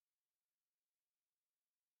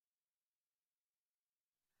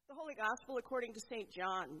The Holy Gospel according to St.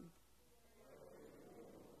 John.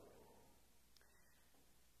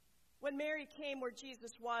 When Mary came where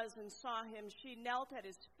Jesus was and saw him, she knelt at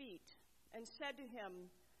his feet and said to him,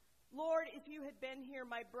 "Lord, if you had been here,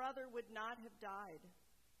 my brother would not have died."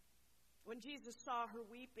 When Jesus saw her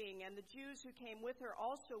weeping, and the Jews who came with her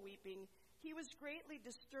also weeping, he was greatly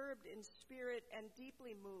disturbed in spirit and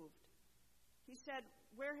deeply moved. He said,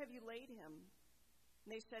 "Where have you laid him?"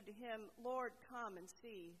 And they said to him, "Lord, come and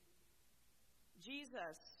see."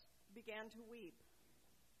 Jesus began to weep.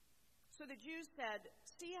 So the Jews said,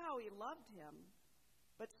 "See how he loved him."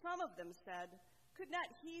 But some of them said, "Could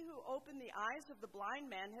not he who opened the eyes of the blind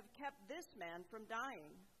man have kept this man from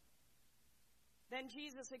dying?" Then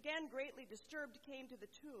Jesus, again greatly disturbed, came to the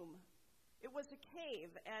tomb. It was a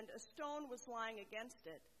cave, and a stone was lying against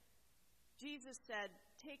it. Jesus said,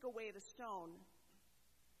 "Take away the stone."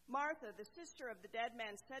 Martha, the sister of the dead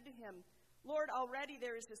man, said to him, "Lord, already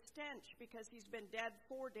there is a stench because he's been dead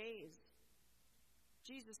 4 days."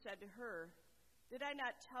 Jesus said to her, "Did I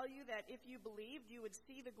not tell you that if you believed, you would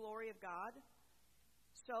see the glory of God?"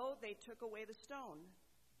 So they took away the stone.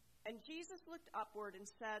 And Jesus looked upward and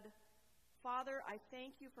said, "Father, I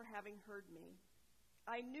thank you for having heard me.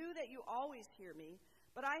 I knew that you always hear me,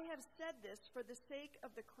 but I have said this for the sake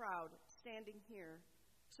of the crowd standing here,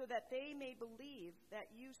 so that they may believe that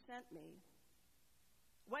you sent me."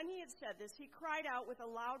 When he had said this, he cried out with a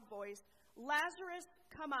loud voice, "Lazarus,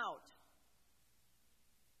 come out."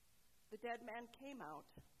 The dead man came out,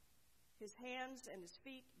 his hands and his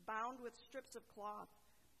feet bound with strips of cloth,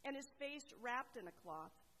 and his face wrapped in a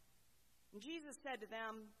cloth. And Jesus said to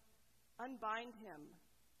them, "Unbind him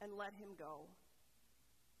and let him go."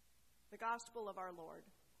 The Gospel of our Lord.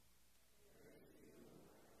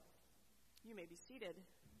 You may be seated.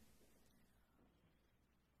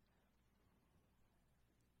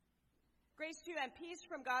 Grace to you and peace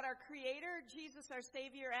from God our Creator, Jesus our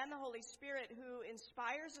Savior, and the Holy Spirit who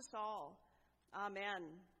inspires us all.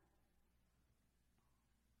 Amen.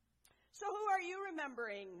 So who are you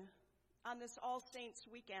remembering on this All Saints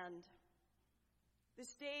weekend?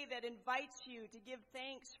 This day that invites you to give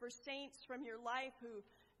thanks for saints from your life who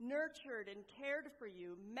nurtured and cared for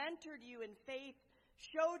you, mentored you in faith,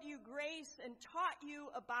 showed you grace, and taught you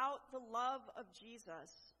about the love of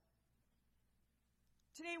Jesus.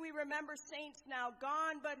 Today we remember saints now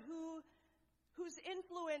gone, but whose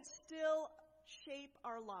influence still shape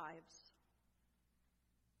our lives.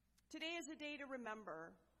 Today is a day to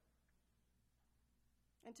remember.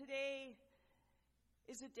 And today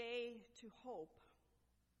is a day to hope.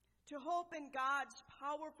 To hope in God's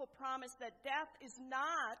powerful promise that death is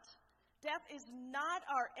not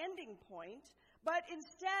our ending point, but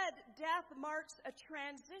instead death marks a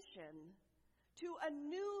transition to a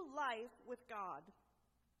new life with God.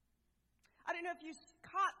 I don't know if you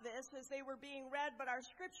caught this as they were being read, but our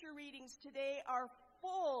scripture readings today are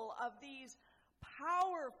full of these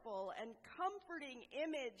powerful and comforting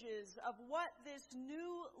images of what this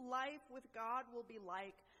new life with God will be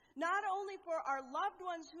like, not only for our loved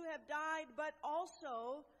ones who have died, but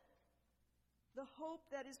also the hope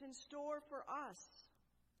that is in store for us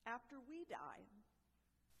after we die.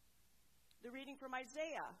 The reading from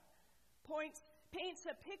Isaiah paints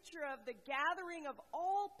a picture of the gathering of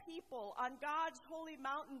all people on God's holy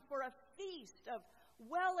mountain for a feast of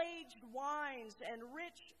well-aged wines and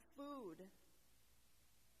rich food.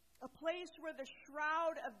 A place where the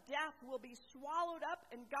shroud of death will be swallowed up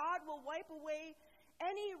and God will wipe away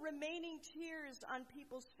any remaining tears on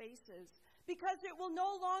people's faces, because it will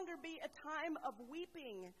no longer be a time of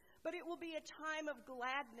weeping, but it will be a time of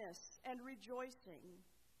gladness and rejoicing.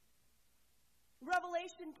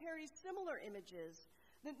 Revelation carries similar images.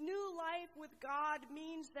 The new life with God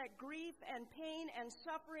means that grief and pain and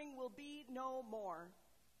suffering will be no more,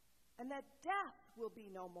 and that death will be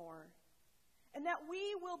no more, and that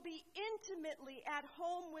we will be intimately at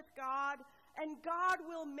home with God, and God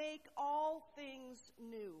will make all things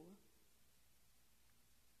new.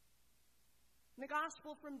 The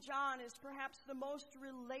Gospel from John is perhaps the most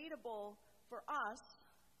relatable for us,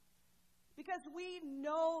 because we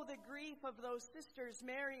know the grief of those sisters,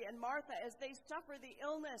 Mary and Martha, as they suffer the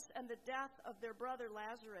illness and the death of their brother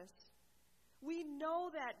Lazarus. We know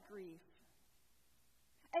that grief.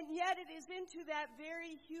 And yet it is into that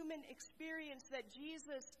very human experience that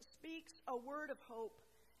Jesus speaks a word of hope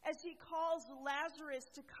as he calls Lazarus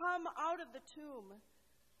to come out of the tomb.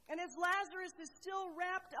 And as Lazarus is still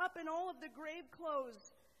wrapped up in all of the grave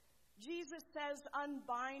clothes, Jesus says,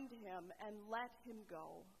 "Unbind him and let him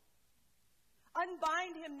go."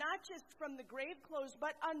 Unbind him not just from the grave clothes,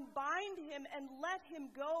 but unbind him and let him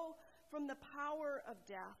go from the power of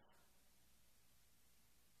death.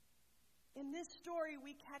 In this story,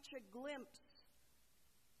 we catch a glimpse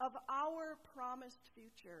of our promised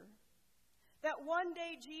future. That one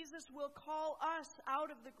day Jesus will call us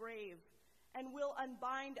out of the grave and will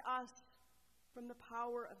unbind us from the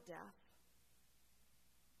power of death.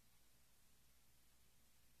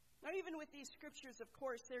 Now, even with these scriptures, of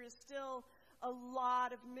course, there is still a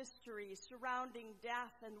lot of mystery surrounding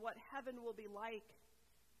death and what heaven will be like.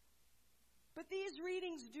 But these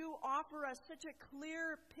readings do offer us such a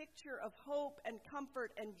clear picture of hope and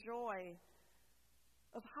comfort and joy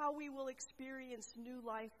of how we will experience new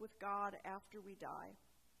life with God after we die.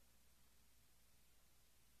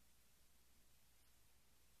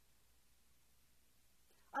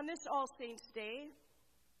 On this All Saints' Day,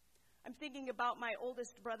 I'm thinking about my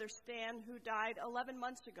oldest brother Stan, who died 11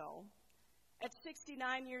 months ago at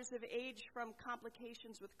 69 years of age from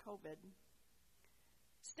complications with COVID.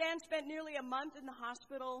 Stan spent nearly a month in the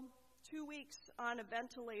hospital, 2 weeks on a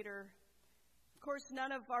ventilator. Of course,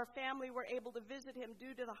 none of our family were able to visit him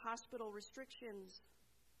due to the hospital restrictions.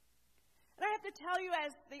 And I have to tell you,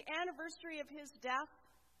 as the anniversary of his death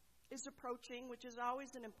is approaching, which is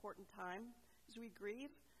always an important time as we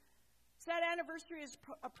grieve, as that anniversary is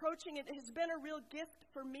approaching, it has been a real gift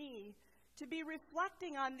for me to be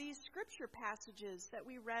reflecting on these scripture passages that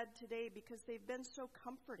we read today because they've been so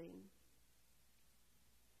comforting.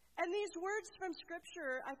 And these words from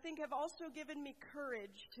Scripture, I think, have also given me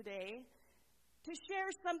courage today to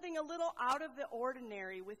share something a little out of the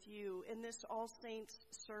ordinary with you in this All Saints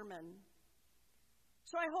sermon.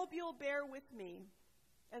 So I hope you'll bear with me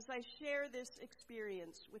as I share this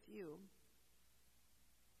experience with you.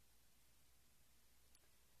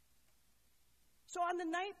 So on the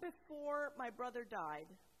night before my brother died,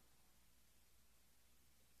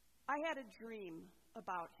 I had a dream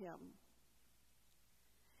about him.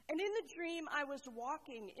 And in the dream, I was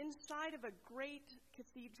walking inside of a great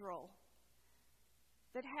cathedral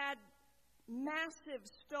that had massive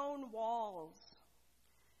stone walls.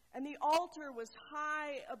 And the altar was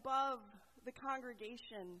high above the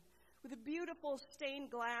congregation with a beautiful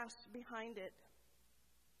stained glass behind it.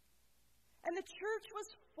 And the church was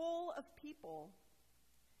full of people.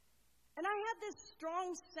 And I had this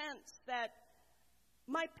strong sense that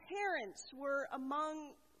my parents were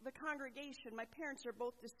among the congregation. My parents are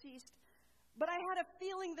both deceased, but I had a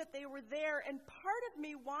feeling that they were there, and part of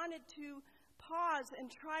me wanted to pause and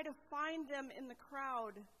try to find them in the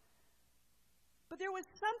crowd. But there was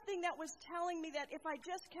something that was telling me that if I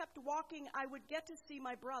just kept walking, I would get to see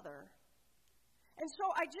my brother. And so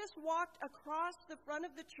I just walked across the front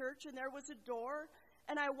of the church, and there was a door,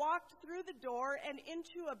 and I walked through the door and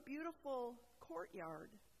into a beautiful courtyard.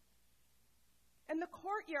 And the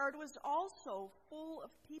courtyard was also full of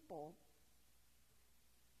people.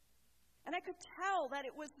 And I could tell that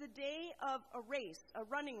it was the day of a race, a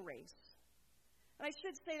running race. And I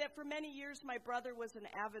should say that for many years my brother was an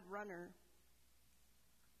avid runner.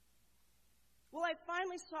 Well, I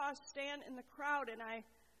finally saw Stan in the crowd, and I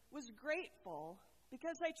was grateful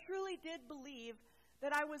because I truly did believe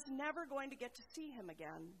that I was never going to get to see him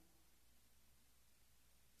again.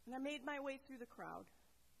 And I made my way through the crowd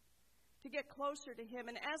to get closer to him.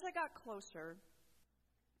 And as I got closer,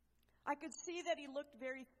 I could see that he looked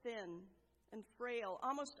very thin and frail,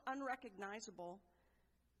 almost unrecognizable.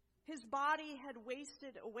 His body had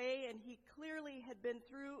wasted away, and he clearly had been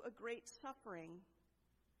through a great suffering.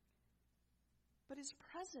 But his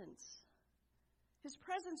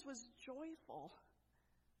presence was joyful,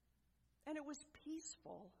 and it was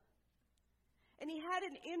peaceful. And he had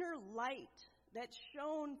an inner light that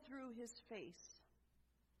shone through his face.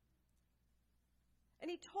 And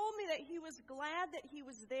he told me that he was glad that he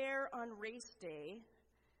was there on race day,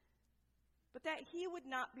 but that he would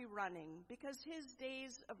not be running because his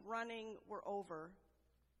days of running were over.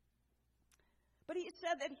 But he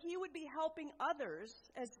said that he would be helping others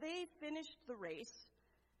as they finished the race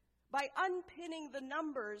by unpinning the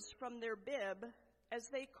numbers from their bib as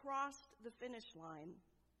they crossed the finish line.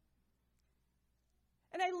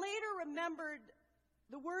 And I later remembered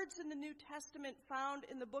the words in the New Testament found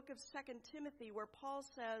in the book of 2 Timothy where Paul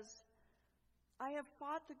says, "I have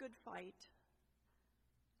fought the good fight.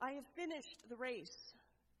 I have finished the race.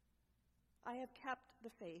 I have kept the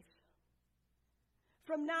faith.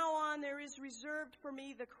 From now on there is reserved for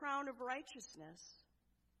me the crown of righteousness,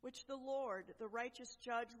 which the Lord, the righteous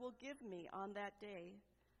judge, will give me on that day."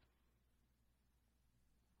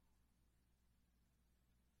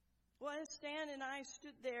 Well, as Stan and I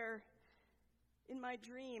stood there in my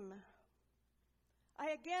dream, I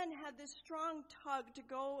again had this strong tug to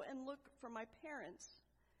go and look for my parents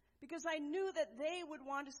because I knew that they would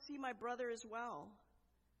want to see my brother as well.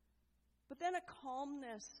 But then a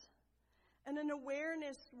calmness and an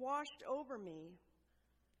awareness washed over me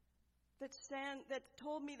that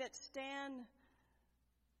told me that Stan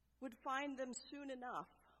would find them soon enough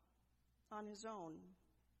on his own.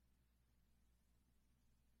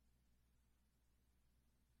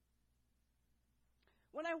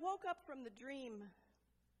 When I woke up from the dream,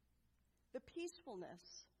 the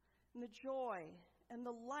peacefulness and the joy and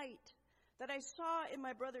the light that I saw in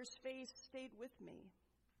my brother's face stayed with me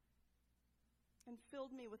and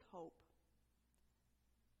filled me with hope.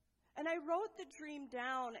 And I wrote the dream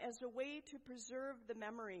down as a way to preserve the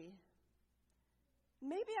memory.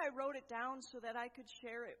 Maybe I wrote it down so that I could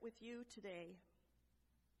share it with you today.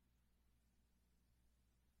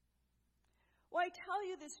 Well, I tell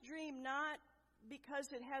you this dream not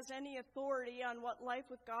because it has any authority on what life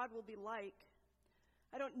with God will be like.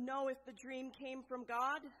 I don't know if the dream came from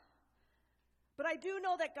God, but I do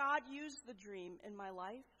know that God used the dream in my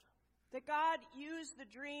life, that God used the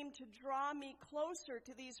dream to draw me closer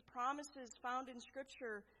to these promises found in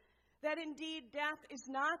Scripture, that indeed death is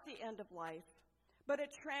not the end of life, but a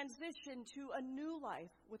transition to a new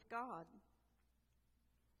life with God.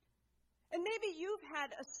 And maybe you've had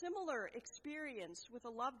a similar experience with a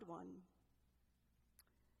loved one.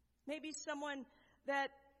 Maybe someone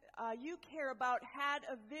that you care about had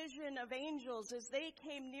a vision of angels as they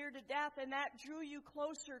came near to death, and that drew you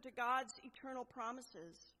closer to God's eternal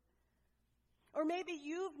promises. Or maybe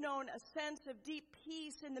you've known a sense of deep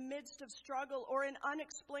peace in the midst of struggle, or an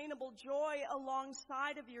unexplainable joy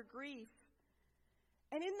alongside of your grief.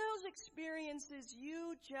 And in those experiences,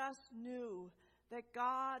 you just knew that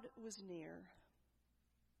God was near,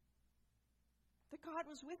 that God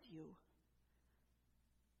was with you.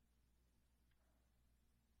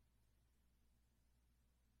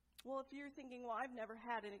 Well, if you're thinking, well, I've never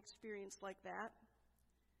had an experience like that,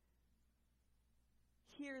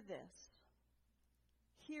 hear this.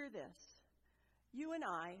 Hear this. You and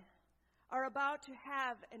I are about to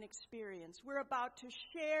have an experience. We're about to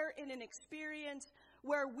share in an experience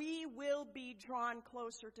where we will be drawn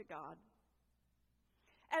closer to God.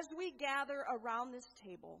 As we gather around this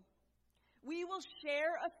table, we will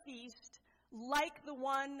share a feast like the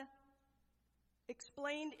one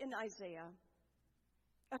explained in Isaiah.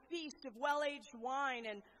 A feast of well-aged wine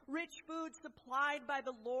and rich food supplied by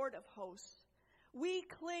the Lord of hosts. We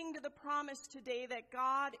cling to the promise today that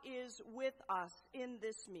God is with us in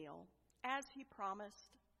this meal, as he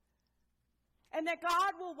promised. And that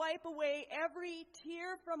God will wipe away every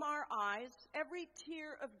tear from our eyes, every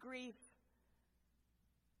tear of grief,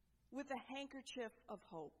 with a handkerchief of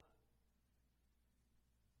hope.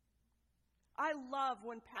 I love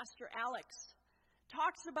when Pastor Alex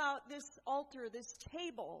talks about this altar, this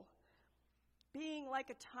table, being like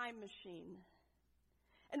a time machine.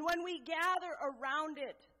 And when we gather around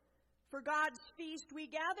it for God's feast, we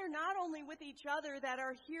gather not only with each other that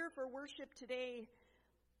are here for worship today,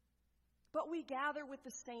 but we gather with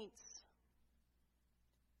the saints,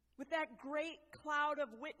 with that great cloud of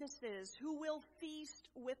witnesses who will feast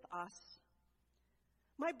with us.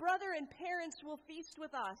 My brother and parents will feast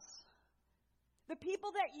with us. The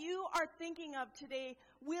people that you are thinking of today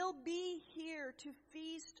will be here to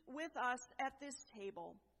feast with us at this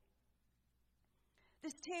table.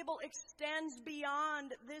 This table extends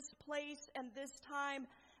beyond this place and this time,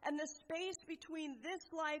 and the space between this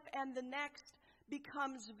life and the next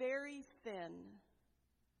becomes very thin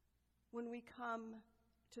when we come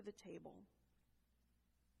to the table.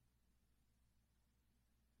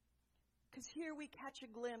 Because here we catch a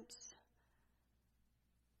glimpse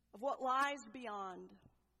of what lies beyond,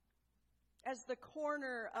 as the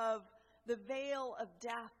corner of the veil of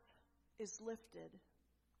death is lifted.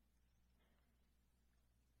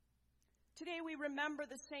 Today we remember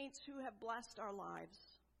the saints who have blessed our lives.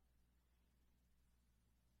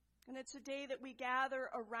 And it's a day that we gather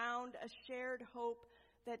around a shared hope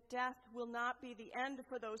that death will not be the end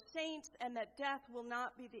for those saints, and that death will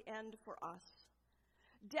not be the end for us.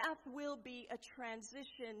 Death will be a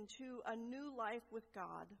transition to a new life with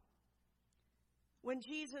God, when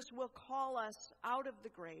Jesus will call us out of the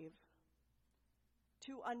grave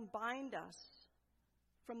to unbind us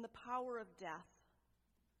from the power of death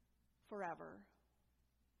forever.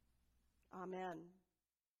 Amen.